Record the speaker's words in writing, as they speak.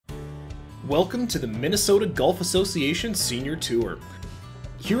Welcome to the Minnesota Golf Association Senior Tour.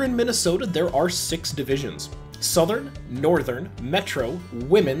 Here in Minnesota, there are 6 divisions: Southern, Northern, Metro,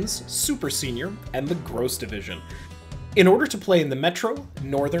 Women's, Super Senior, and the Gross Division. In order to play in the Metro,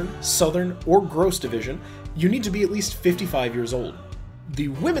 Northern, Southern, or Gross Division, you need to be at least 55 years old. The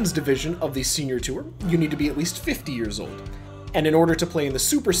Women's Division of the Senior Tour, you need to be at least 50 years old. And in order to play in the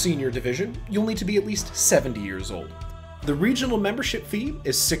Super Senior Division, you'll need to be at least 70 years old. The regional membership fee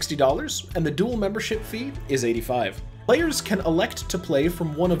is $60, and the dual membership fee is $85. Players can elect to play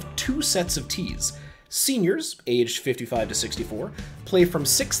from one of 2 sets of tees. Seniors, aged 55 to 64, play from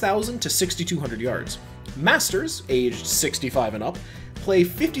 6,000 to 6,200 yards. Masters, aged 65 and up, play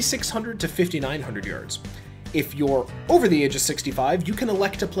 5,600 to 5,900 yards. If you're over the age of 65, you can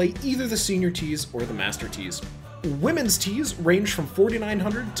elect to play either the senior tees or the master tees. Women's tees range from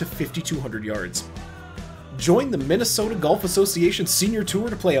 4,900 to 5,200 yards. Join the Minnesota Golf Association Senior Tour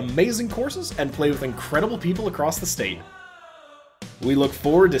to play amazing courses and play with incredible people across the state. We look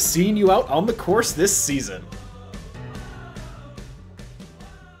forward to seeing you out on the course this season.